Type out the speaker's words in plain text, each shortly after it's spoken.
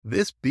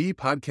This B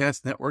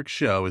Podcast Network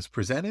show is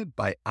presented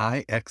by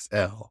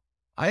IXL.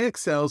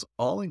 IXL's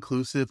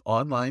all-inclusive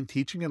online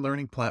teaching and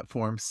learning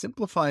platform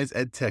simplifies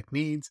edtech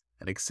needs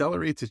and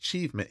accelerates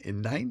achievement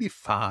in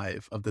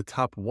 95 of the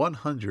top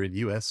 100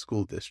 U.S.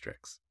 school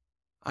districts.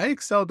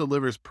 IXL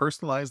delivers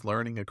personalized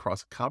learning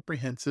across a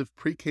comprehensive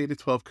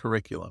pre-K-12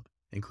 curriculum,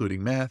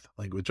 including math,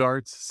 language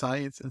arts,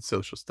 science, and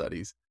social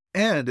studies,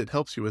 and it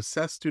helps you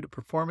assess student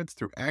performance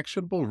through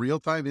actionable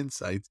real-time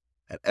insights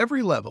at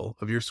every level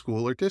of your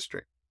school or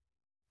district.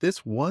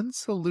 This one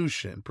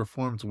solution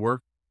performs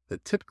work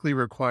that typically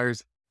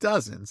requires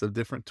dozens of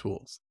different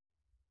tools.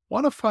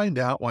 Want to find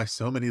out why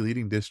so many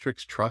leading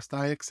districts trust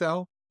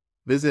IXL?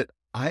 Visit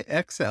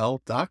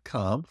IXL.com/BE.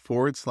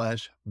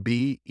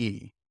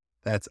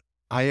 That's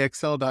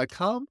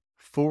IXL.com/BE.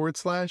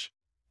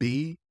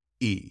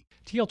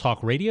 TL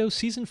Talk Radio,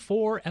 Season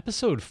 4,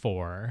 Episode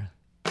 4.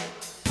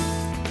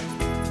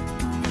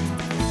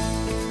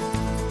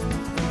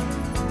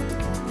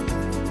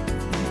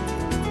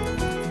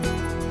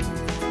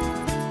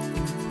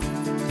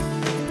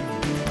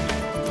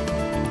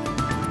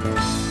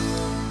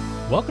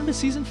 Welcome to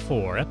Season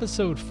 4,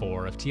 Episode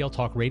 4 of TL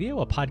Talk Radio,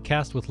 a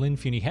podcast with Lynn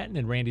Fuini-Hetton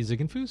and Randy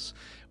Ziegenfuss,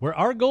 where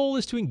our goal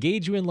is to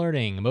engage you in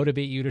learning,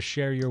 motivate you to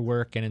share your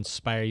work, and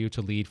inspire you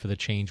to lead for the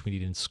change we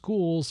need in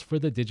schools for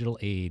the digital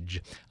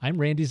age. I'm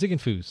Randy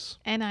Ziegenfuss.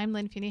 And I'm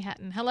Lynn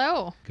Fuini-Hetton.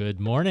 Hello. Good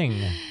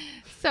morning.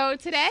 So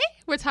today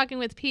we're talking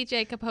with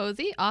PJ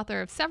Caposey,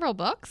 author of several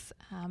books.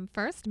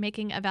 First,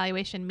 Making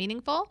Evaluation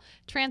Meaningful,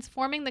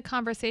 Transforming the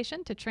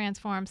Conversation to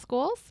Transform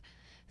Schools.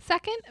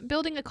 Second,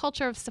 Building a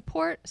Culture of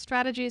Support,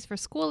 Strategies for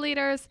School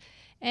Leaders.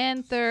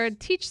 And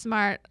third, Teach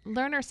Smart,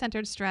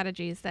 Learner-Centered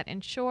Strategies that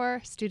Ensure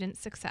Student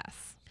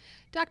Success.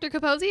 Dr.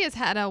 Caposey has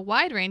had a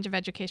wide range of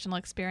educational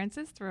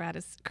experiences throughout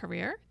his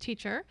career: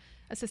 teacher,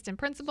 assistant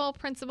principal,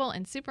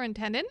 and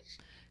superintendent.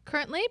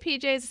 Currently,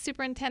 PJ is a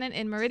superintendent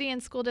in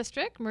Meridian School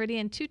District,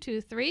 Meridian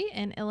 223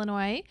 in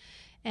Illinois,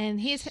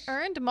 and he's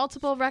earned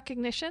multiple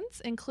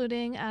recognitions,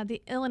 including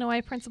the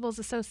Illinois Principals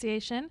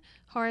Association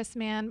Horace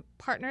Mann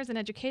Partners in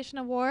Education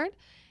Award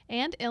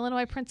and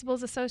Illinois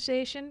Principals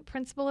Association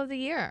Principal of the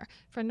Year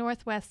for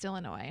Northwest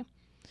Illinois.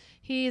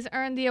 He's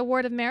earned the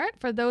Award of Merit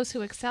for Those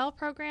Who Excel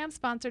program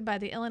sponsored by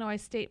the Illinois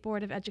State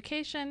Board of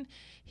Education.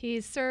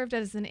 He's served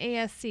as an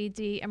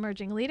ASCD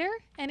Emerging Leader,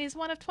 and he's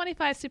one of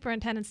 25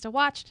 superintendents to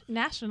watch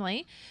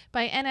nationally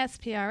by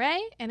NSPRA,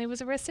 and he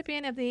was a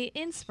recipient of the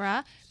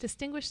INSPRA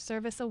Distinguished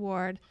Service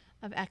Award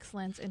of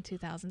Excellence in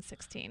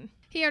 2016.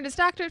 He earned his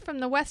doctorate from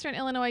the Western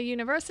Illinois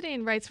University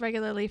and writes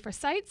regularly for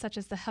sites such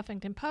as the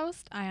Huffington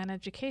Post, Ion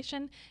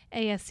Education,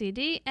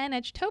 ASCD, and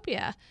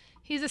Edutopia.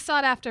 He's a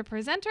sought-after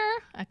presenter,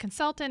 a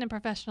consultant, and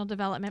professional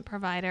development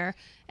provider,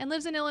 and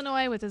lives in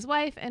Illinois with his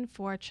wife and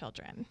 4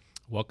 children.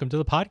 Welcome to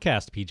the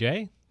podcast,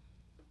 PJ.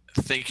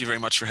 Thank you very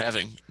much for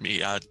having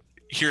me.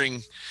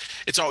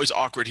 It's always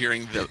awkward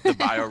hearing the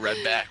bio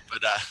read back,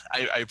 but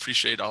I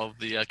appreciate all of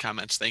the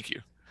comments. Thank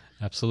you.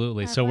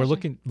 Absolutely. So we're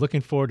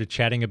looking forward to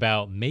chatting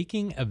about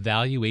making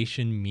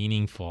evaluation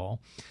meaningful.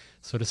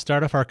 So to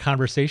start off our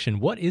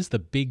conversation, what is the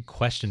big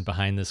question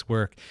behind this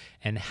work,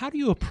 and how do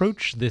you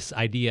approach this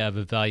idea of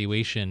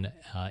evaluation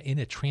in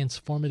a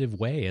transformative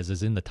way, as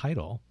is in the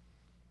title?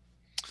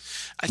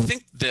 I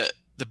think the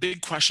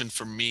big question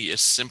for me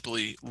is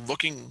simply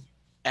looking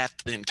at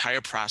the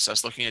entire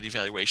process, looking at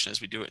evaluation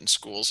as we do it in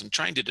schools, and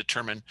trying to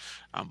determine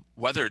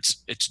whether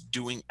it's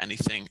doing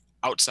anything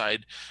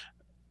outside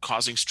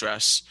causing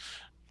stress,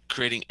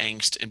 creating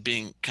angst, and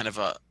being kind of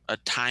a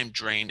time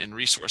drain and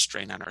resource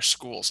drain on our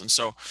schools. And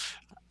so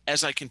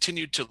as I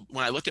continued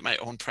when I looked at my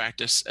own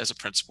practice as a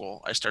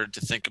principal, I started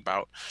to think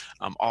about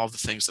all the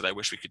things that I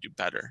wish we could do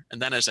better.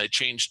 And then as I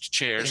changed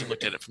chairs and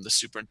looked at it from the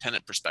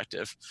superintendent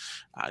perspective,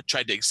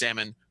 tried to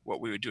examine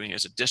what we were doing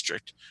as a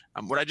district,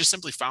 what I just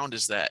simply found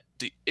is that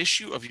the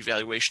issue of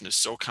evaluation is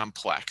so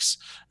complex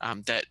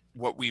that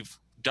what we've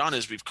done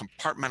is we've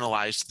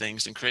compartmentalized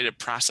things and created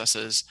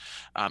processes,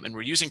 and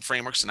we're using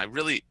frameworks. And I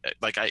really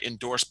I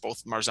endorse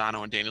both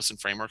Marzano and Danielson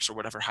frameworks, or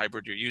whatever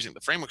hybrid you're using.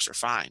 The frameworks are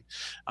fine.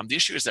 The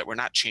issue is that we're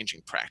not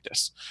changing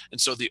practice.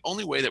 And so the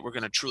only way that we're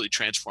going to truly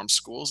transform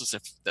schools is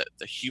if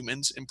the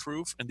humans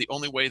improve. And the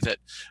only way that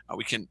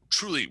we can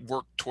truly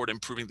work toward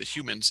improving the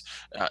humans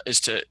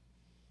is to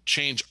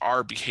change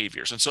our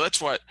behaviors. And so that's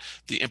what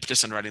the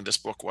impetus in writing this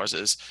book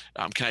is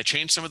can I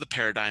change some of the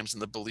paradigms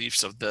and the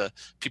beliefs of the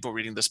people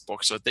reading this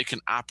book so that they can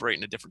operate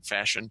in a different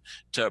fashion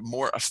to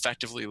more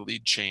effectively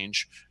lead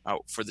change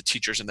for the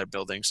teachers in their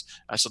buildings,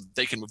 so that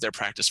they can move their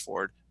practice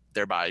forward,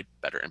 thereby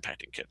better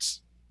impacting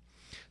kids.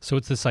 So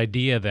it's this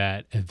idea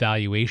that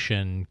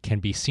evaluation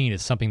can be seen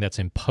as something that's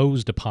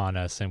imposed upon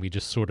us, and we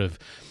just sort of,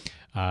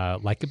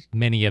 like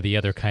many of the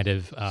other kind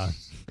of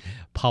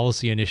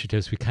policy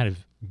initiatives, we kind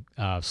of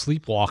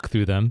sleepwalk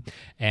through them.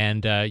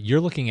 And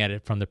you're looking at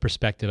it from the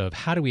perspective of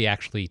how do we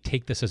actually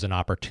take this as an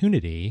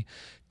opportunity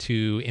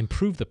to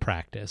improve the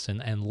practice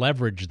and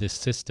leverage this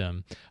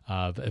system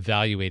of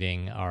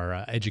evaluating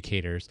our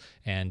educators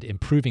and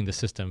improving the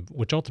system,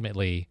 which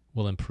ultimately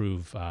will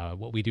improve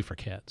what we do for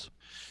kids.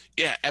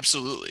 Yeah,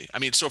 absolutely. I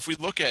mean, so if you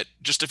look at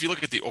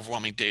the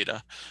overwhelming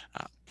data,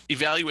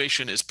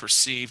 evaluation is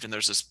perceived, and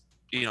there's this,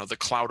 the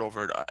cloud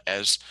over it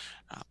as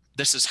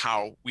this is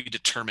how we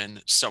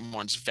determine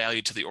someone's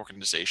value to the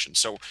organization.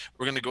 So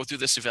we're going to go through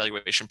this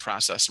evaluation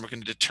process, and we're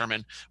going to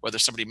determine whether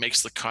somebody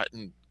makes the cut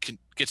and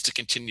gets to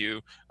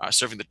continue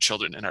serving the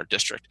children in our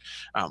district.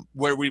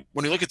 When we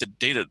look at the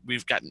data,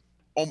 we've gotten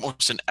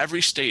almost in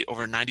every state,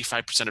 over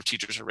 95% of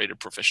teachers are rated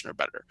proficient or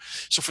better.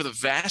 So for the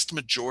vast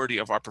majority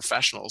of our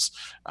professionals,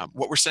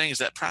 what we're saying is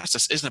that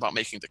process isn't about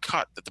making the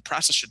cut, that the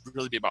process should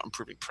really be about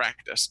improving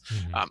practice.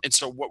 Mm-hmm. And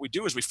so what we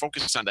do is we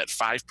focus on that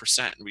 5%,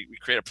 and we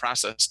create a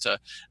process to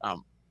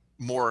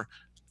more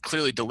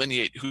clearly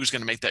delineate who's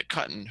going to make that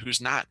cut and who's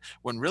not,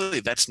 when really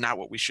that's not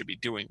what we should be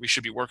doing. We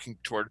should be working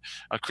toward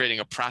creating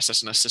a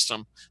process and a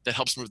system that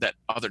helps move that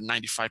other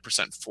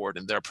 95% forward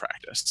in their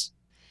practice.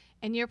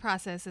 And your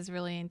process is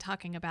really in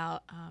talking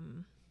about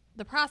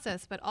the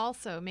process, but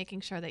also making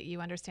sure that you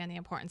understand the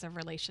importance of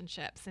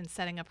relationships and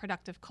setting a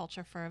productive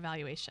culture for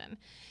evaluation.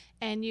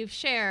 And you've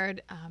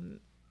shared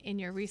in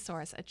your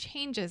resource a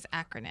changes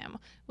acronym.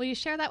 Will you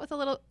share that with a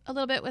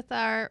little bit with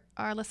our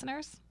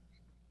listeners?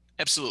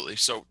 Absolutely.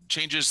 So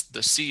changes,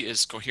 the C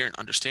is coherent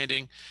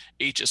understanding,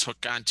 H is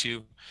hook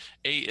onto,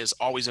 A is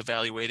always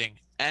evaluating,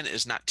 N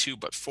is not two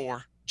but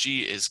four,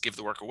 G is give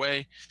the work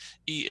away,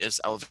 E is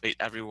elevate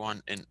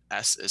everyone, and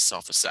S is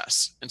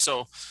self-assess. And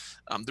so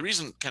the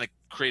reason kind of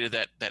created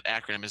that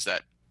acronym is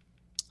that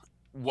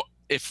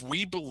if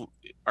we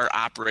are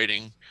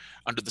operating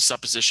under the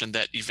supposition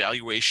that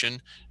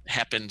evaluation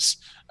happens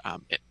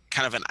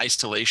kind of in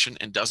isolation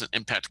and doesn't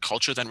impact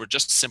culture, then we're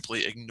just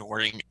simply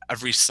ignoring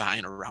every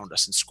sign around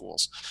us in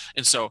schools.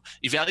 And so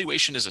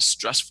evaluation is a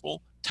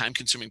stressful,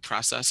 time-consuming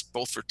process,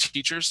 both for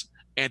teachers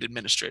and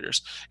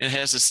administrators, and it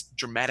has this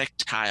dramatic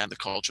tie on the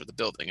culture of the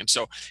building. And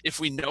so if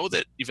we know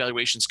that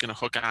evaluation is going to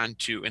hook on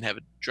to and have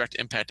a direct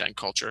impact on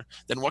culture,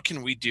 then what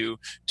can we do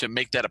to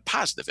make that a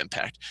positive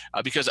impact?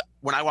 Because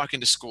when I walk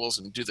into schools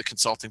and do the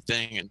consulting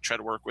thing and try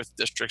to work with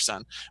districts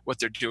on what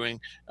they're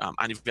doing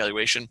on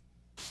evaluation,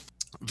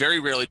 very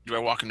rarely do I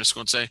walk into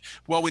school and say,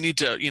 well, we need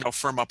to,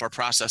 firm up our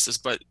processes,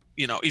 but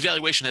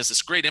evaluation has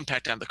this great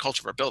impact on the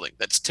culture of our building.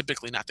 That's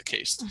typically not the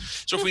case.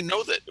 So if we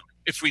know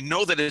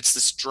that it's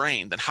this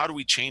drain, then how do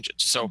we change it?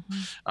 So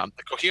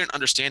the coherent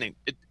understanding,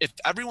 if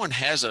everyone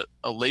has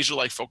a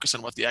laser-like focus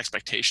on what the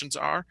expectations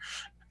are,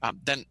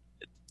 then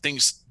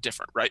things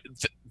different, right?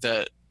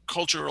 The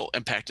cultural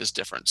impact is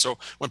different. So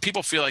when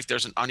people feel like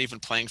there's an uneven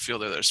playing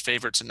field, or there's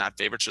favorites and not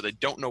favorites, or they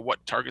don't know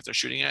what target they're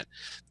shooting at,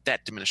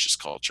 that diminishes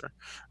culture.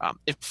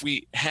 If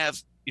we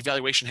have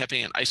evaluation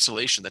happening in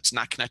isolation that's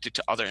not connected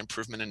to other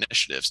improvement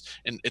initiatives,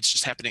 and it's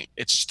just happening,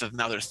 it's just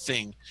another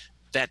thing,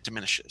 that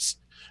diminishes.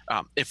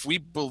 If we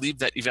believe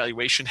that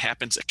evaluation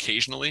happens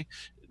occasionally,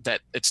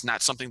 that it's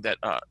not something that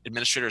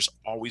administrators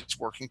are always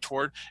working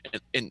toward,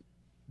 and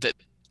that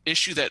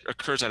issue that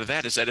occurs out of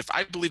that is that if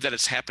I believe that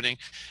it's happening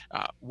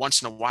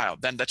once in a while,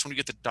 then that's when we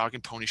get the dog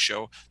and pony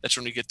show. That's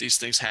when we get these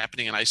things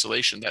happening in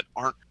isolation that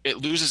it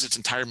loses its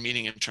entire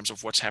meaning in terms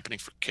of what's happening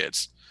for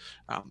kids.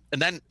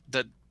 And then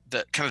the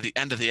kind of the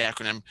end of the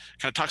acronym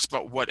kind of talks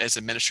about what as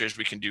administrators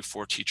we can do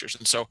for teachers.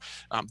 And so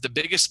the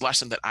biggest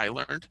lesson that I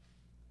learned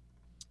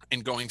in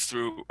going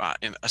through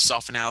in a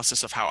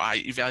self-analysis of how I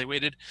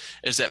evaluated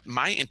is that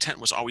my intent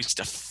was always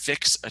to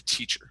fix a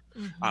teacher.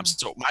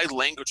 So my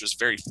language was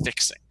very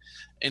fixing.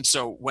 And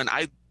so when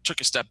I took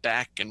a step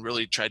back and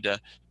really tried to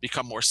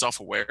become more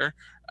self-aware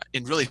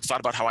and really thought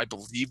about how I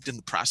believed in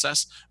the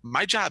process,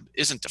 my job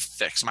isn't to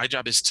fix. My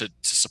job is to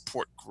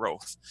support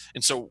growth.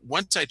 And so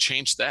once I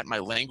changed that, my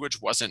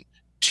language wasn't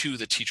to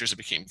the teachers, it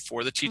became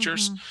for the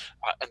teachers.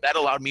 And that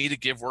allowed me to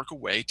give work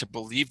away, to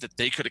believe that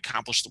they could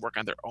accomplish the work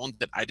on their own,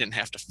 that I didn't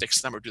have to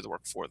fix them or do the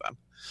work for them.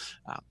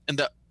 And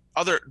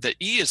the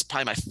E is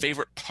probably my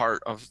favorite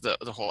part of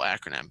the whole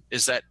acronym,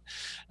 is that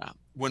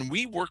when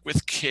we work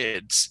with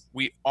kids,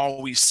 we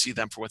always see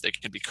them for what they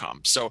can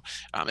become. So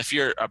if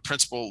you're a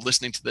principal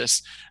listening to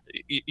this,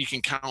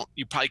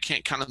 you probably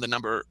can't count on the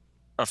number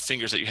of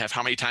fingers that you have,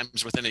 how many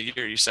times within a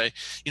year you say,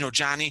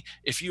 Johnny,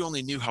 if you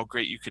only knew how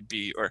great you could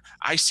be, or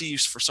I see you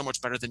for so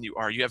much better than you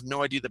are. You have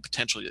no idea the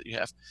potential that you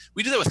have.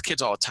 We do that with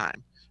kids all the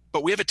time.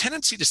 But we have a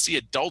tendency to see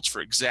adults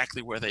for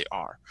exactly where they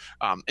are.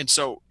 And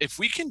so if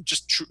we can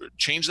just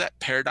change that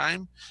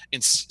paradigm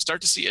and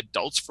start to see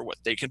adults for what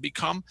they can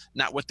become,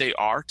 not what they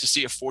are, to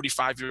see a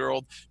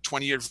 45-year-old,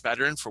 20-year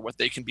veteran for what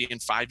they can be in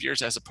 5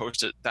 years as opposed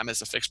to them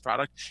as a fixed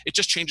product, it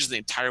just changes the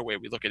entire way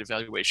we look at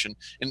evaluation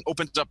and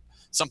opens up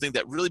something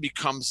that really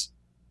becomes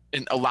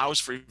and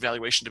allows for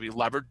evaluation to be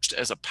leveraged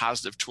as a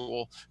positive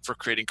tool for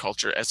creating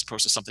culture as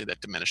opposed to something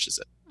that diminishes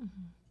it.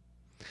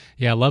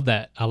 Yeah, I love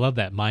that. I love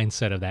that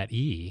mindset of that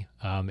E,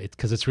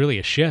 because it's really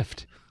a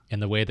shift in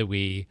the way that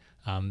we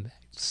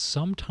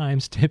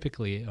sometimes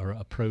typically or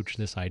approach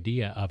this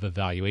idea of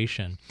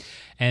evaluation.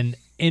 And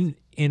in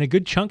a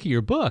good chunk of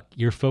your book,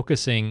 you're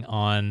focusing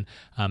on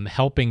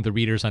helping the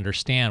readers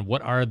understand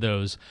what are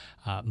those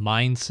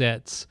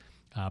mindsets,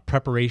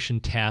 preparation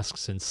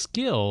tasks, and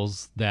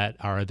skills that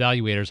our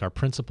evaluators, our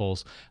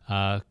principals,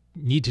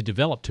 need to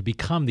develop to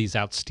become these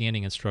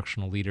outstanding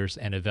instructional leaders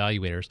and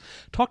evaluators.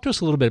 Talk to us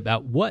a little bit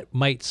about what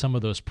might some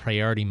of those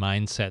priority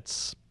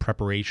mindsets,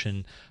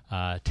 preparation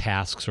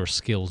tasks, or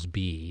skills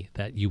be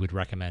that you would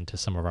recommend to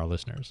some of our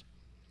listeners.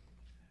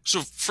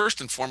 So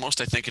first and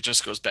foremost, I think it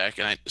just goes back,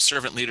 and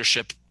servant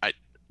leadership, I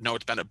know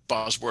it's been a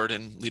buzzword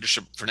in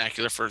leadership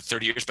vernacular for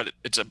 30 years, but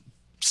it's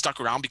stuck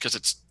around because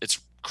it's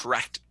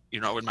correct,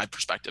 in my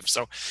perspective.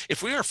 So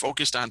if we are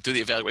focused on through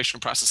the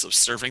evaluation process of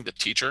serving the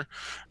teacher,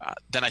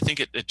 then I think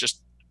it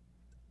just,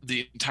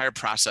 the entire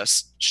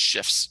process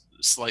shifts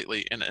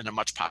slightly in a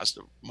much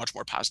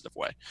more positive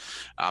way.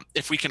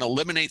 If we can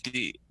eliminate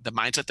the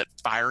mindset that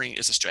firing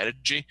is a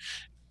strategy,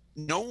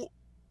 no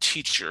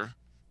teacher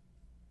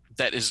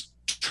that is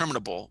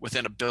terminable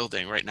within a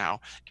building right now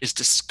is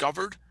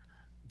discovered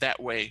that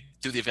way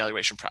through the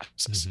evaluation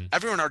process. Mm-hmm.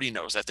 Everyone already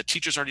knows that. The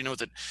teachers already know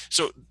that.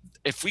 So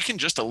if we can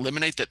just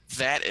eliminate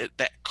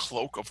that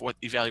cloak of what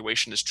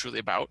evaluation is truly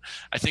about,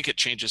 I think it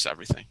changes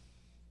everything.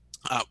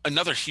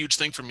 Another huge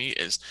thing for me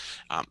is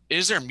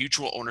there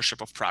mutual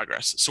ownership of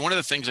progress? So one of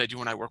the things I do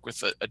when I work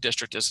with a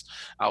district is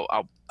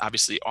I'll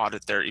obviously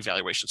audit their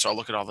evaluation. So I'll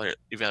look at all their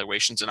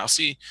evaluations and I'll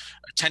see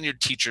a tenured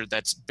teacher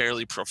that's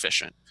barely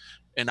proficient.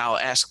 And I'll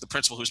ask the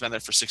principal who's been there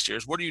for 6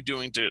 years, what are you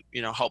doing to,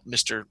 help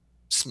Mr.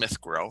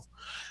 Smith grow?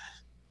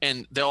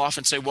 And they'll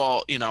often say,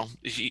 well,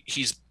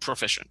 he's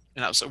proficient.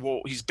 And I'll say,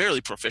 well, he's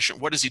barely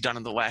proficient. What has he done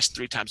in the last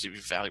 3 times you've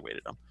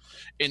evaluated him?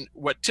 And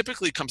what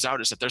typically comes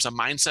out is that there's a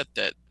mindset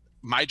that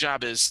my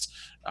job is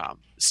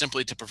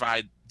simply to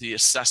provide the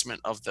assessment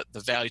of the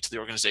value to the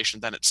organization,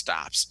 then it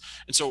stops.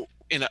 And so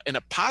in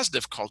a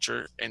positive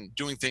culture and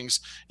doing things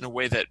in a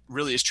way that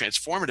really is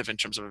transformative in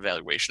terms of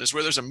evaluation is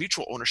where there's a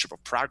mutual ownership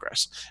of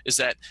progress, is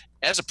that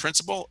as a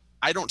principal,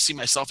 I don't see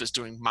myself as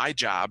doing my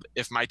job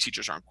if my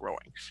teachers aren't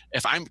growing.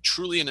 If I'm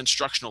truly an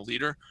instructional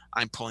leader,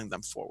 I'm pulling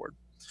them forward.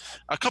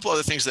 A couple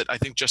other things that I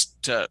think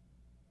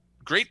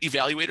great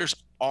evaluators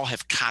all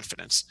have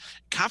confidence.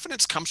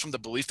 Confidence comes from the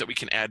belief that we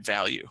can add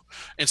value.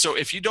 And so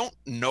if you don't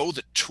know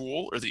the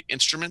tool or the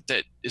instrument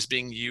that is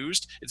being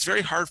used, it's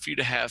very hard for you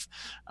to have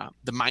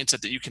the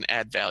mindset that you can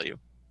add value.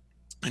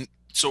 And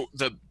so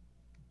the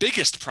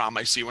biggest problem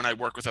I see when I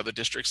work with other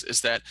districts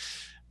is that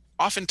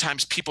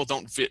oftentimes people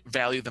don't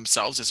value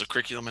themselves as a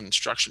curriculum and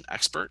instruction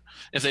expert.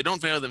 If they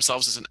don't value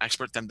themselves as an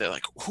expert, then they're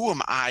like, who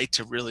am I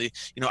to really,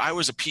 I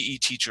was a PE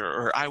teacher,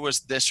 or I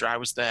was this, or I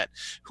was that.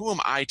 Who am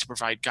I to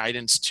provide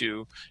guidance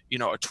to, a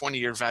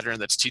 20-year veteran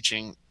that's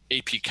teaching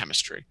AP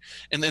chemistry?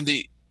 And then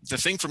the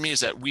thing for me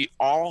is that we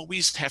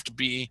always have to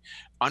be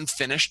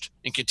unfinished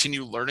and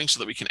continue learning so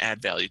that we can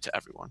add value to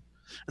everyone.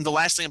 And the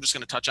last thing I'm just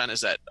going to touch on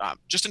is that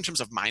just in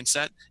terms of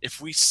mindset, if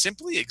we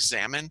simply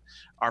examine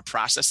our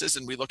processes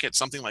and we look at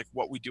something like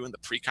what we do in the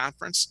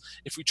pre-conference,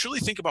 if we truly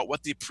think about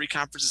what the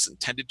pre-conference is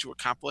intended to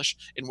accomplish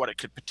and what it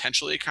could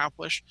potentially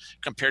accomplish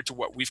compared to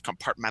what we've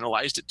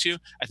compartmentalized it to,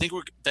 I think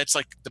that's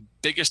like the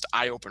biggest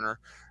eye-opener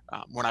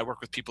when I work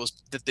with people, is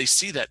that they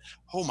see that,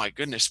 oh my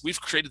goodness, we've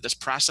created this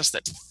process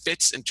that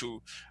fits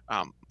into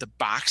the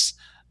box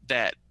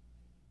that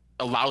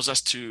allows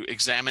us to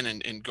examine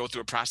and go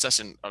through a process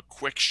in a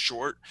quick,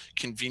 short,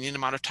 convenient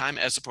amount of time,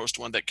 as opposed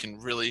to one that can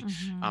really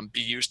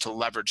be used to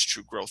leverage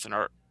true growth in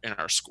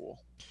our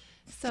school.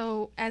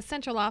 So as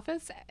central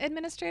office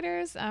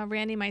administrators,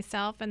 Randy,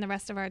 myself, and the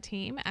rest of our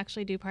team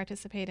actually do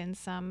participate in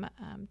some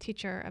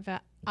teacher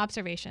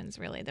observations,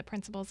 really. The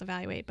principals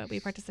evaluate, but we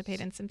participate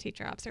in some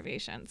teacher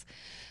observations.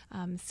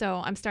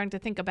 So I'm starting to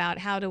think about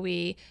how do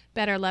we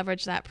better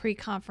leverage that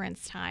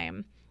pre-conference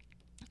time.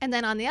 And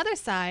then on the other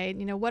side,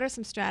 what are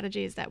some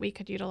strategies that we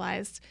could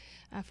utilize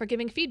for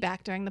giving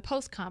feedback during the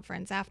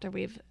post-conference after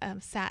we've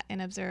sat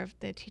and observed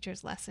the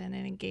teacher's lesson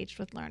and engaged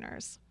with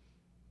learners?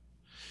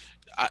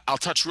 I'll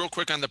touch real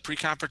quick on the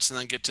pre-conference and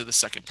then get to the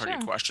second part of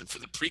your question. For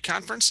the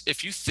pre-conference,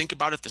 if you think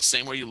about it the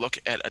same way you look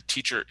at a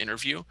teacher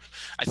interview,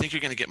 I think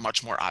you're going to get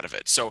much more out of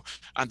it. So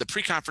on the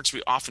pre-conference,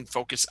 we often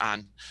focus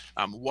on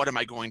what am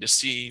I going to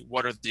see?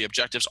 What are the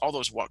objectives? All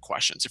those what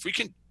questions. If we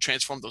can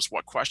transform those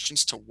what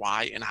questions to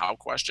why and how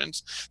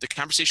questions, the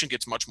conversation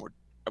gets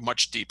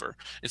much deeper.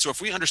 And so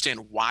if we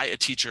understand why a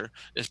teacher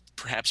is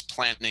perhaps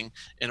planning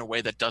in a way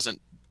that doesn't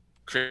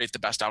create the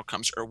best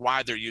outcomes, or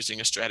why they're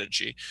using a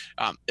strategy,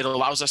 it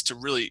allows us to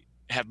really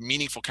have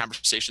meaningful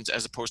conversations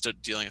as opposed to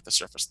dealing at the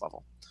surface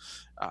level.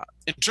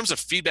 In terms of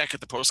feedback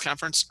at the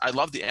post-conference, I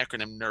love the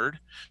acronym NERD,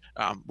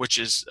 which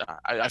is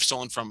I've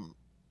stolen from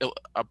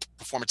a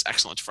performance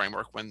excellence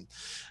framework, when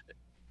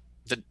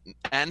the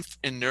N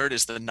in NERD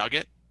is the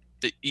nugget,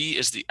 the E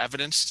is the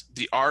evidence,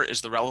 the R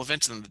is the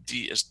relevance, and the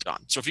D is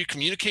done. So if you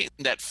communicate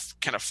in that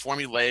kind of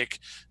formulaic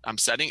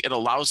setting, it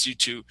allows you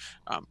to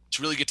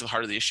really get to the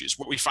heart of the issues.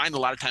 What we find a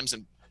lot of times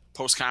in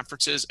post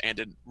conferences and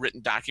in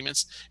written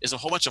documents is a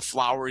whole bunch of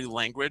flowery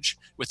language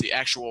with the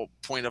actual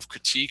point of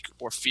critique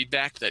or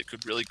feedback that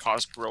could really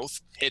cause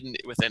growth hidden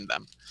within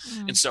them.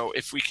 And so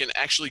if we can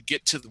actually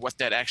get to what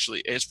that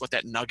actually is, what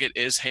that nugget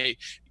is, hey,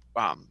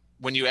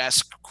 when you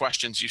ask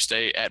questions, you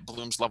stay at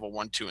Bloom's level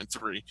 1, 2, and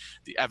 3.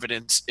 The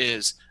evidence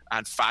is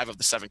on 5 of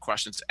the 7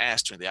 questions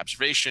asked during the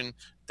observation.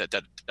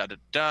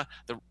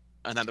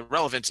 And then the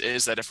relevance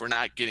is that if we're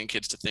not getting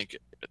kids to think,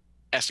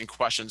 asking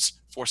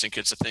questions, forcing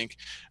kids to think,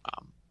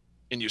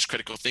 and use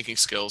critical thinking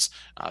skills,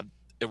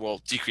 it will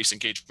decrease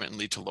engagement and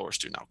lead to lower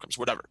student outcomes,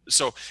 whatever.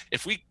 So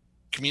if we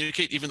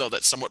communicate, even though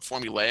that's somewhat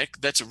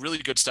formulaic, that's a really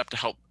good step to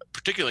help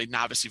particularly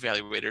novice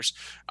evaluators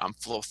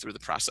flow through the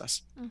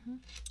process.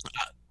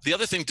 The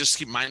other thing just to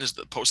keep in mind is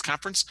the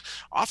post-conference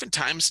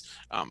oftentimes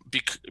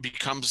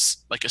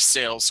becomes like a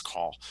sales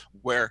call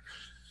where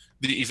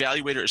the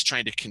evaluator is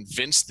trying to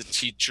convince the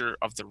teacher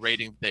of the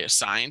rating they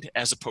assigned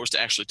as opposed to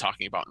actually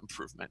talking about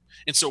improvement.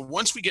 And so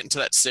once we get into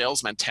that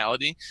sales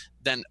mentality,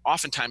 then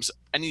oftentimes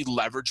any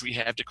leverage we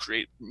have to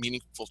create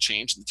meaningful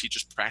change in the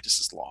teacher's practice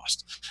is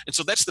lost. And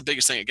so that's the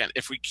biggest thing. Again,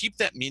 if we keep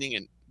that meaning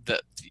in the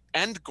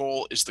end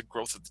goal is the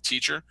growth of the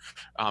teacher,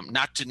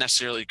 not to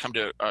necessarily come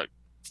to a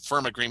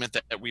firm agreement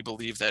that we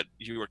believe that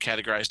you were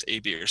categorized A,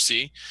 B, or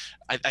C.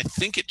 I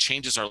think it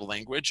changes our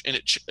language, and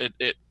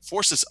it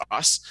forces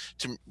us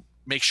to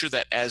make sure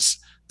that as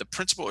the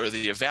principal or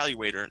the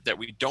evaluator that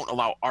we don't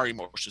allow our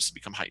emotions to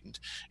become heightened.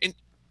 And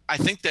I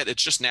think that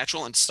it's just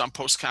natural in some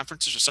post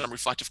conferences or some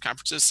reflective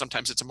conferences.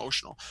 Sometimes it's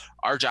emotional.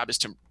 Our job is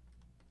to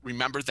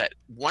remember that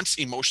once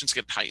emotions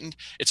get heightened,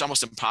 it's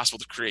almost impossible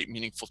to create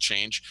meaningful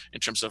change in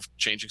terms of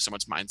changing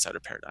someone's mindset or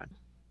paradigm.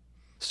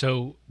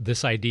 So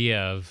this idea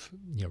of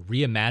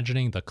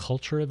reimagining the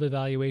culture of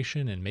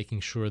evaluation and making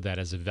sure that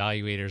as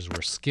evaluators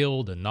we're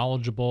skilled and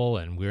knowledgeable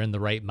and we're in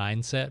the right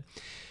mindset.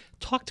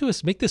 Talk to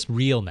us, make this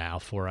real now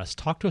for us.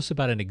 Talk to us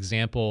about an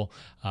example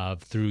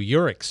through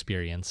your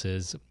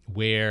experiences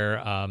where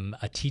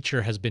a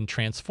teacher has been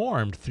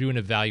transformed through an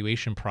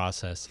evaluation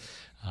process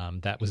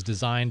that was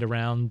designed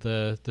around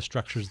the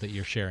structures that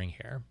you're sharing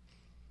here.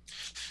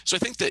 So I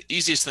think the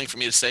easiest thing for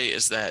me to say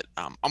is that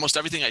almost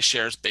everything I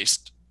share is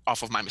based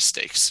off of my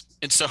mistakes.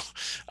 And so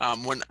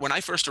when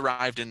I first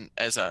arrived in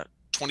as a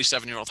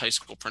 27-year-old high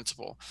school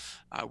principal,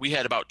 we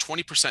had about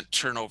 20%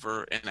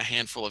 turnover in a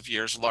handful of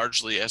years,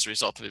 largely as a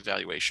result of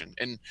evaluation.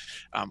 And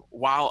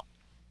while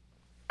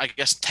I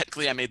guess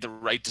technically I made the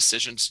right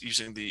decisions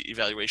using the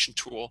evaluation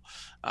tool,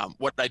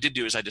 what I did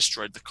do is I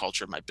destroyed the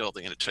culture of my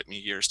building, and it took me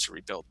years to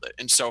rebuild it.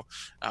 And so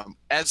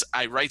as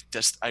I write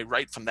this, I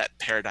write from that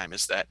paradigm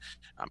is that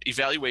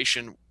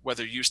evaluation,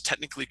 whether used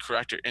technically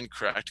correct or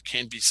incorrect,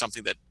 can be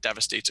something that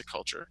devastates a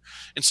culture.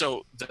 And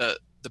so the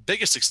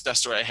biggest success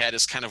story I had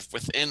is kind of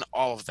within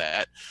all of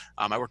that.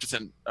 I worked with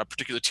a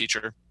particular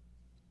teacher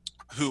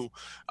who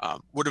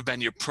would have been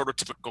your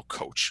prototypical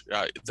coach,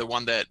 the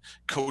one that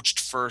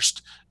coached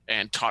first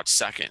and taught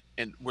second,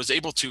 and was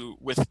able to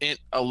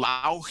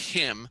allow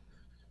him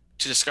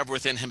to discover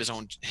within him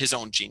his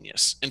own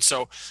genius. And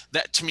so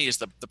that to me is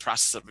the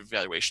process of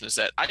evaluation, is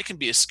that I can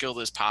be as skilled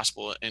as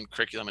possible in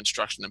curriculum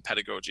instruction and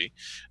pedagogy,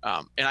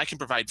 and I can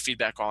provide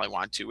feedback all I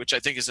want to, which I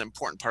think is an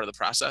important part of the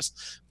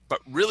process. But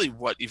really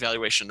what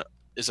evaluation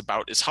is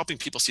about is helping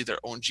people see their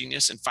own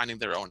genius and finding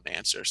their own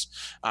answers.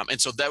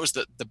 And so that was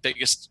the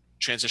biggest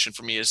transition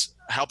for me, is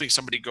helping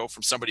somebody go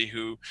from somebody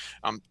who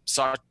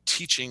saw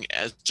teaching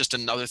as just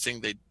another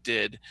thing they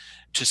did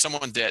to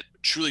someone that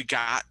truly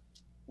got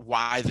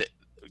why they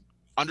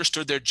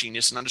understood their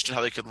genius and understood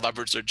how they could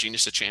leverage their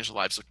genius to change the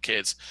lives of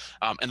kids.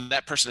 And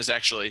that person is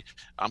actually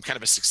kind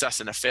of a success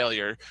and a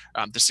failure.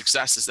 The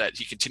success is that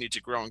he continued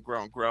to grow and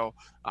grow and grow,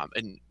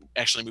 and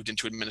actually moved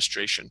into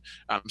administration.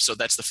 So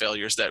that's the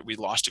failure, is that we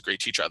lost a great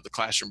teacher out of the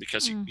classroom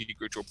because he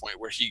grew to a point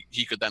where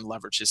he could then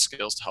leverage his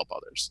skills to help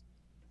others.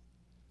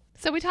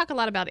 So we talk a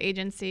lot about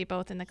agency,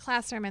 both in the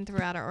classroom and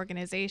throughout our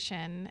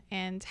organization.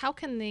 And how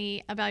can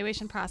the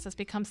evaluation process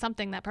become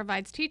something that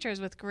provides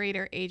teachers with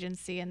greater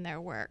agency in their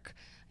work?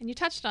 And you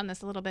touched on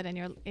this a little bit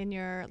in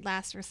your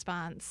last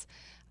response,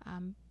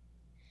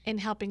 in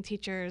helping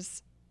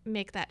teachers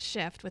make that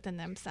shift within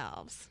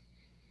themselves.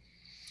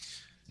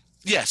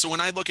 Yeah, so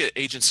when I look at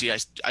agency, I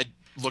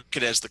look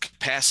at it as the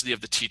capacity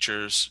of the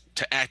teachers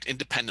to act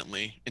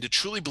independently and to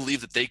truly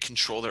believe that they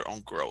control their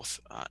own growth,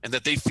 and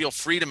that they feel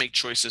free to make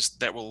choices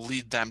that will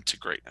lead them to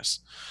greatness.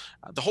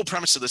 The whole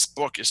premise of this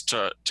book is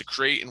to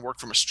create and work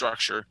from a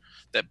structure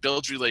that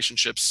builds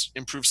relationships,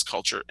 improves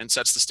culture, and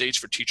sets the stage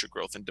for teacher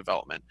growth and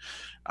development.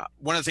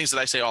 One of the things that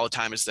I say all the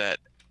time is that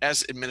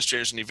as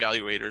administrators and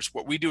evaluators,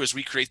 what we do is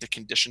we create the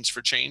conditions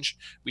for change.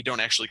 We don't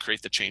actually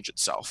create the change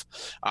itself.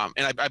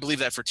 And I believe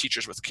that for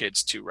teachers with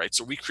kids too, right?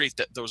 So we create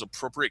those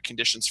appropriate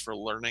conditions for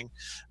learning.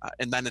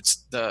 And then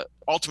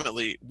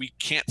ultimately, we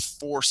can't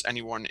force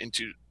anyone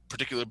into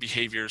particular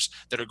behaviors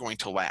that are going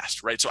to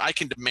last, right? So I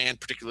can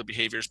demand particular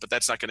behaviors, but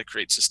that's not going to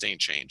create sustained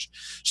change.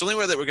 So the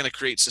only way that we're going to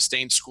create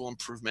sustained school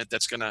improvement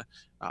that's going to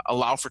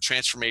allow for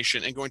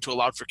transformation and going to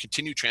allow for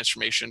continued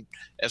transformation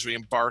as we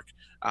embark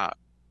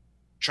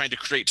trying to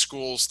create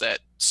schools that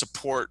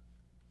support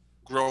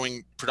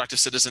growing productive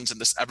citizens in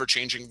this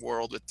ever-changing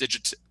world with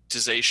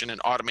digitization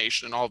and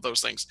automation and all of those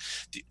things.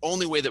 The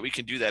only way that we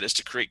can do that is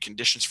to create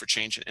conditions for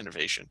change and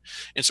innovation.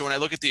 And so when I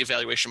look at the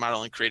evaluation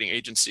model and creating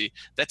agency,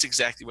 that's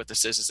exactly what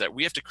this is that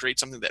we have to create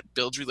something that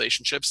builds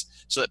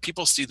relationships so that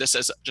people see this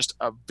as just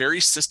a very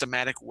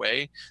systematic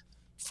way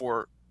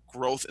for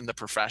growth in the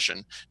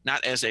profession,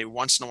 not as a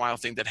once in a while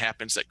thing that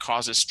happens that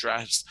causes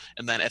stress.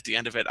 And then at the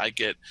end of it, I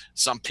get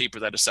some paper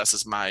that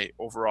assesses my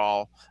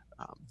overall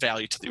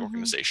value to the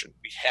organization.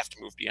 We have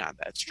to move beyond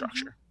that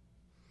structure.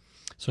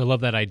 So I love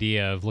that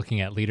idea of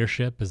looking at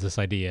leadership as this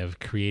idea of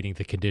creating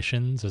the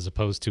conditions as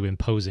opposed to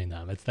imposing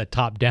them. It's that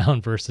top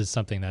down versus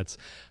something that's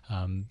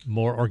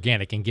more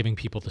organic and giving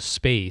people the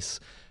space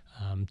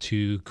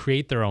to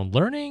create their own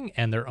learning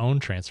and their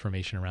own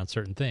transformation around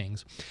certain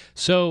things.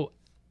 So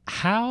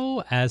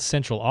how, as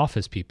central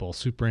office people,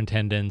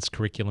 superintendents,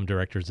 curriculum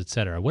directors, et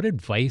cetera, what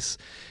advice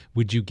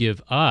would you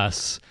give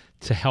us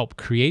to help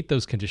create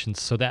those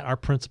conditions so that our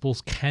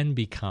principals can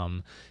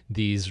become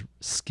these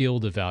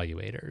skilled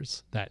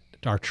evaluators that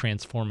are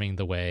transforming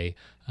the way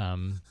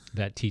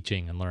that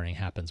teaching and learning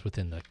happens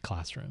within the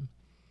classroom?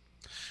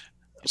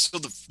 So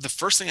the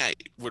first thing I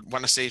would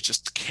want to say is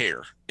just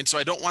care. And so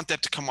I don't want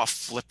that to come off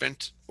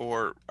flippant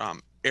or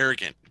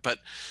arrogant, but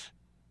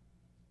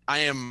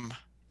I'm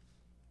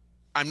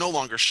no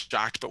longer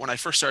shocked, but when I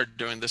first started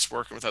doing this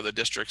work with other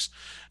districts,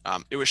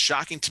 it was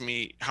shocking to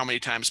me how many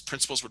times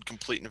principals would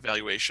complete an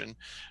evaluation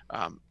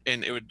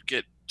and it would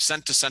get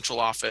sent to central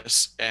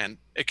office, and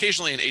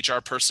occasionally an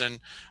HR person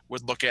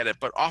would look at it,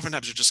 but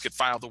oftentimes it would just get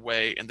filed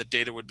away and the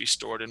data would be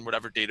stored in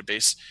whatever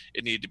database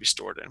it needed to be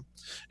stored in.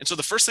 And so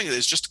the first thing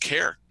is just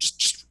care.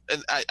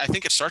 And I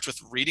think it starts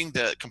with reading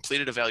the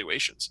completed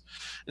evaluations.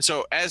 And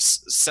so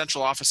as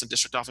central office and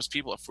district office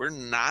people, if we're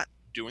not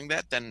doing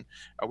that, then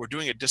we're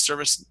doing a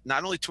disservice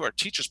not only to our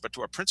teachers but to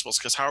our principals,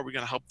 because how are we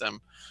going to help them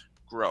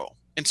grow?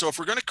 And so if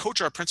we're going to coach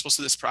our principals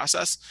through this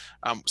process,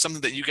 something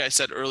that you guys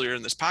said earlier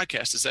in this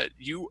podcast is that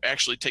you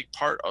actually take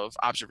part of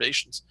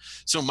observations.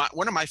 So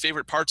one of my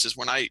favorite parts is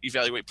when I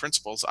evaluate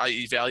principals, I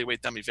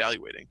evaluate them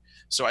evaluating.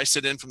 So I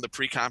sit in from the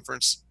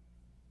pre-conference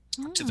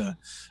to the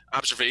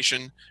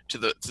observation to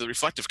the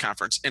reflective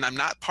conference, and I'm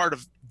not part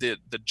of the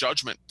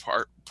judgment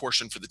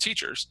portion for the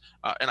teachers,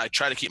 and I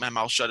try to keep my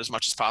mouth shut as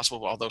much as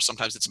possible, although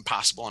sometimes it's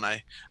impossible, and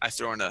I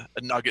throw in a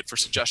nugget for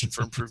suggestion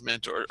for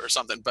improvement or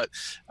something. But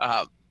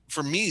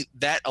for me,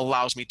 that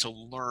allows me to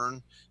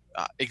learn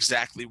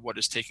exactly what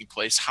is taking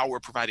place, how we're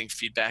providing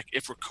feedback,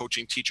 if we're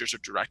coaching teachers or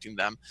directing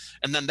them,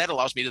 and then that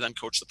allows me to then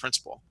coach the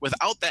principal.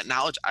 Without that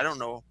knowledge, I don't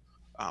know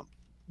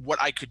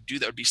what I could do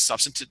that would be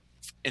substantive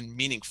and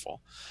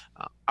meaningful.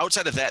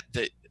 Outside of that,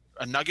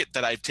 a nugget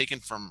that I've taken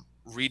from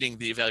reading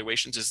the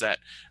evaluations is that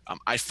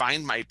I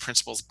find my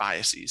principal's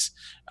biases.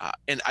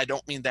 And I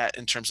don't mean that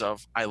in terms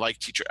of I like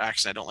teacher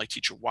X and I don't like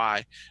teacher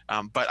Y,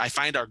 but I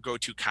find our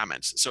go-to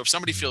comments. So if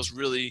somebody feels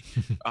really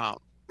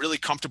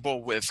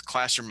comfortable with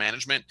classroom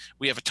management,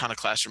 we have a ton of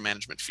classroom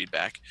management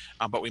feedback,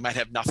 but we might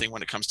have nothing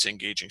when it comes to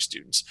engaging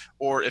students.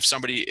 Or if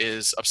somebody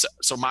is upset,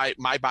 so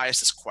my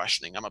bias is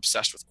questioning. I'm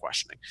obsessed with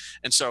questioning.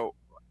 And so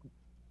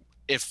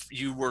if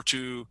you were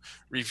to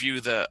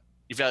review the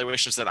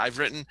evaluations that I've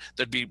written,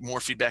 there'd be more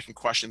feedback and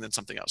questioning than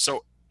something else.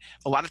 So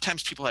a lot of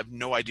times people have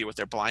no idea what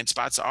their blind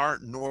spots are,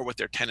 nor what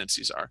their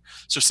tendencies are.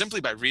 So simply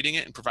by reading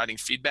it and providing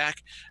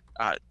feedback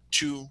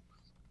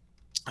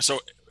so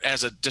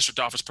as a district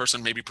office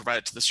person, maybe provide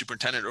it to the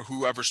superintendent or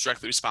whoever's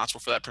directly responsible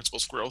for that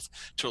principal's growth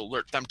to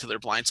alert them to their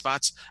blind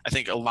spots, I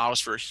think allows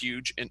for a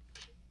huge and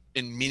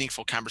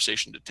meaningful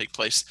conversation to take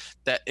place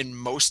that in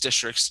most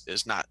districts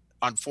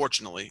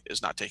unfortunately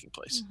is not taking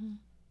place. Mm-hmm.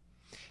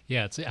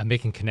 Yeah, I'm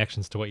making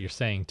connections to what you're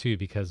saying too,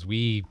 because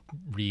we're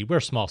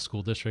small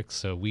school districts,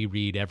 so we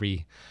read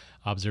every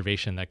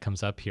observation that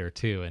comes up here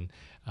too.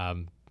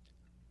 And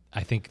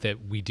I think that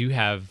we do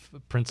have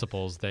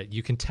principals that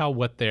you can tell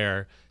what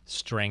their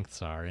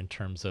strengths are in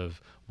terms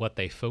of what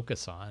they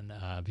focus on,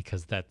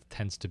 because that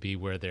tends to be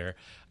where their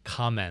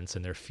comments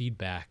and their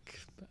feedback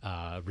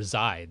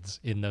resides,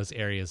 in those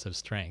areas of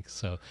strength.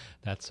 So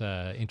that's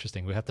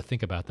interesting. We have to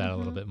think about that a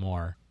little bit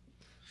more.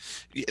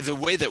 The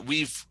way that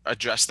we've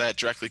addressed that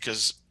directly,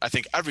 because I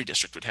think every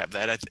district would have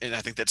that, and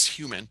I think that's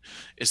human,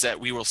 is that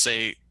we will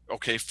say,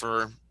 okay,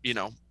 for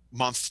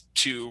month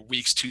 2,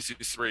 weeks 2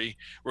 through 3,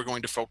 we're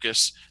going to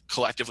focus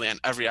collectively on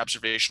every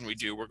observation we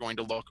do. We're going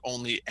to look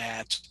only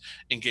at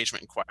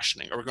engagement and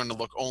questioning, or we're going to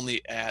look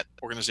only at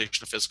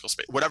organization of physical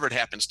space, whatever it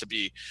happens to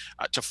be,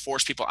 to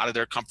force people out of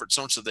their comfort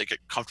zone so they get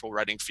comfortable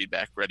writing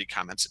feedback, writing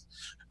comments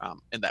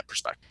in that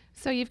perspective.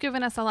 So you've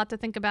given us a lot to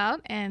think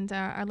about, and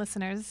our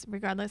listeners,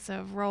 regardless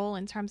of role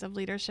in terms of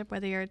leadership,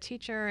 whether you're a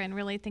teacher and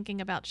really thinking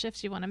about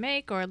shifts you want to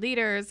make, or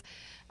leaders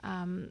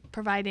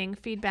providing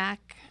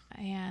feedback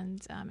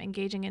and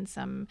engaging in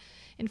some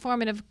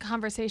informative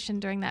conversation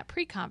during that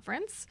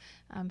pre-conference.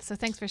 So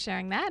thanks for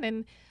sharing that.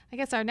 And I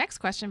guess our next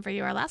question for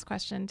you, our last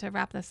question to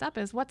wrap this up,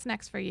 is what's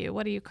next for you?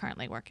 What are you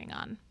currently working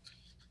on?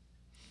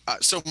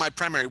 So my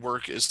primary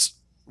work is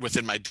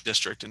within my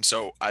district. And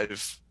so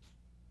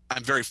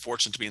I'm very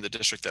fortunate to be in the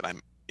district that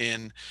I'm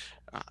in.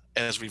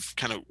 as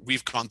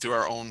we've gone through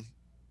our own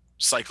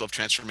cycle of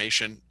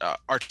transformation.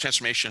 Our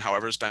transformation,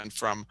 however, has been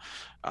from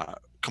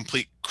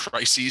complete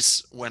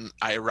crises when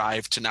I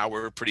arrived to now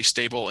we're pretty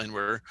stable and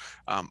we're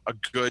a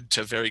good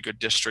to very good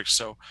district.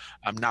 So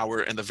now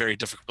we're in the very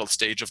difficult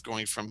stage of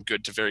going from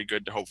good to very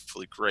good to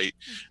hopefully great.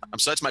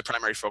 So that's my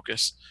primary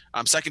focus.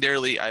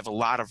 Secondarily, I have a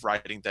lot of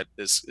writing that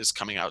is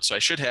coming out. So I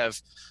should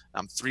have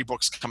 3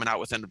 books coming out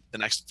within the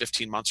next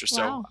 15 months or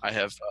so. Wow. I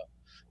have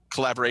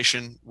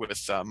collaboration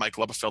with Mike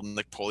Lebefeld and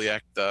Nick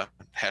Poliak, the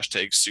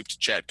hashtag Soup to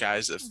Chat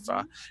guys, if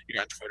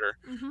you're on Twitter,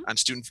 on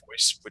Student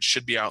Voice, which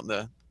should be out in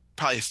the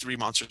probably 3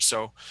 months or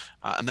so.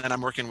 And then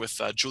I'm working with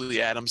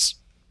Julie Adams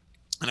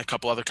and a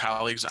couple other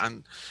colleagues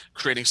on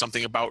creating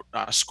something about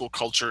school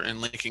culture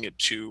and linking it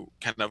to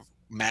kind of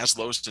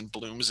Maslow's and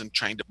Bloom's and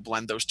trying to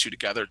blend those two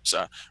together. It's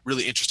a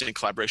really interesting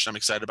collaboration I'm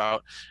excited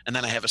about. And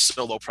then I have a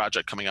solo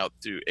project coming out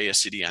through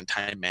ASCD on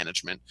time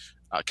management,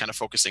 kind of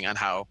focusing on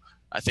how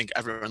I think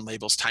everyone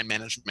labels time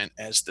management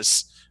as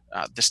this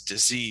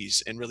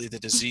disease, and really the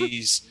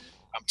disease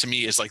to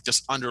me is like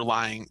this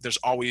underlying. There's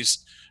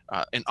always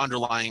an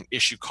underlying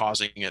issue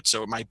causing it.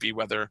 So it might be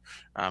whether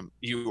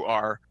you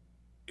are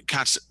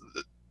constant.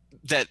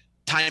 That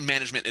time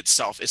management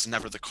itself is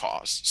never the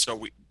cause.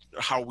 So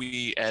how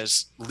we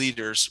as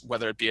leaders,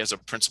 whether it be as a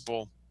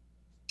principal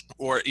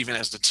or even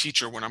as a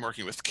teacher when I'm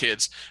working with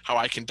kids, how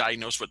I can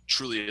diagnose what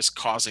truly is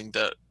causing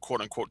the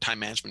quote unquote time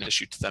management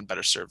issue to then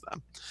better serve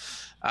them.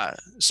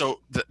 So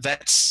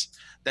that's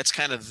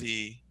kind of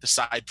the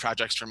side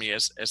projects for me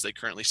as they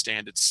currently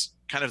stand. It's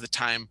kind of the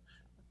time,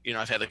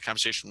 I've had the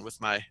conversation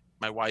with my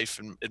wife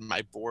and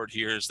my board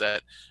here is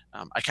that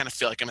I kind of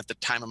feel like I'm at the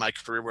time of my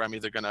career where I'm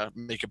either going to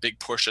make a big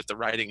push at the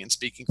writing and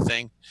speaking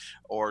thing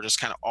or just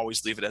kind of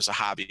always leave it as a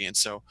hobby. And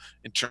so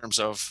in terms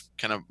of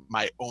kind of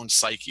my own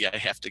psyche, I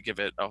have to give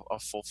it a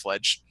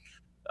full-fledged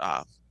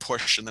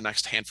push in the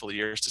next handful of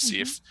years to see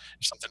if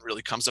something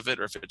really comes of it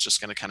or if it's just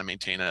going to kind of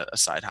maintain a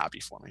side hobby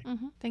for me.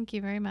 Thank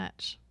you very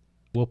much.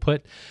 We'll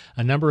put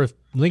a number of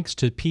links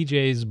to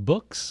PJ's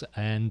books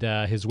and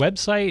his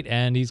website,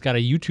 and he's got a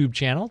YouTube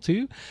channel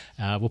too.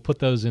 We'll put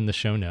those in the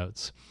show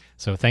notes.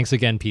 So thanks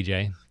again,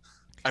 PJ.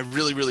 I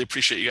really, really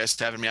appreciate you guys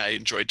having me. I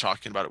enjoyed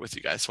talking about it with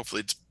you guys.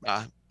 Hopefully it's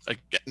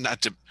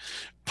not to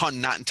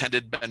pun not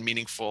intended, been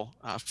meaningful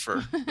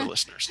for the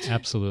listeners.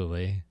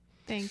 Absolutely.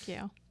 Thank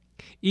you.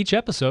 Each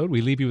episode, we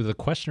leave you with a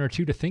question or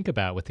two to think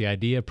about with the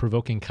idea of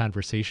provoking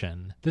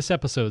conversation. This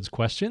episode's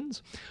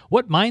questions: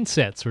 what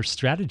mindsets or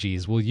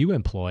strategies will you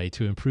employ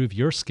to improve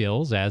your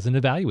skills as an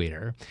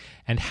evaluator?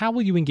 And how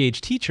will you engage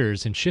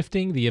teachers in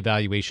shifting the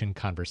evaluation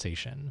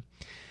conversation?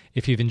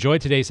 If you've enjoyed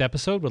today's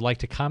episode, would like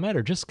to comment,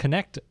 or just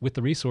connect with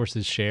the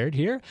resources shared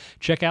here,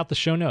 check out the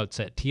show notes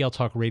at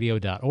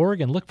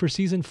tltalkradio.org and look for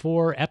Season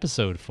 4,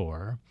 Episode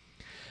 4.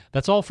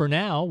 That's all for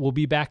now. We'll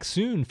be back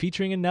soon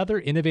featuring another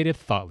innovative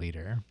thought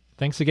leader.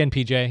 Thanks again,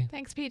 PJ.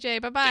 Thanks,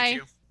 PJ. Bye-bye. Thank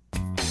you.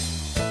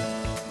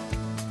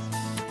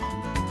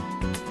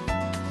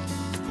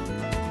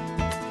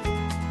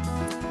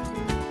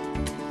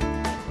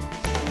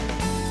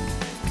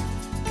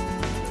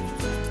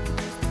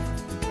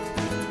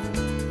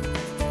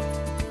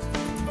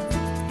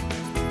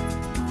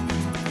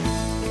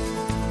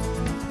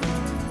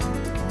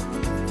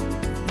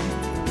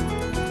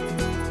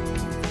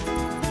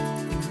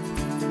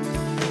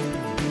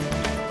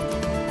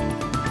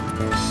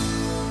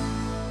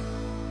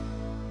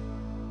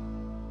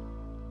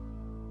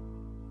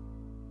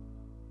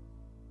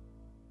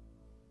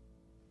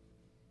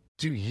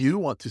 Do you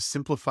want to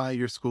simplify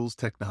your school's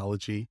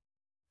technology,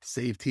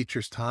 save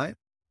teachers time,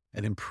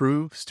 and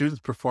improve students'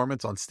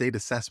 performance on state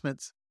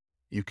assessments?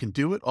 You can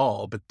do it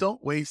all, but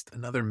don't waste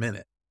another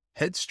minute.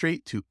 Head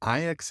straight to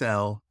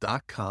ixl.com/BE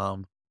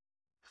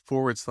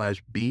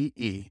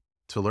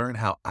to learn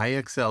how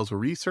IXL's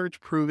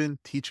research-proven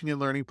teaching and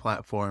learning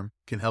platform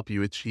can help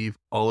you achieve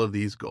all of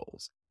these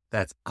goals.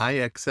 That's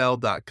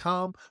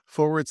ixl.com/BE.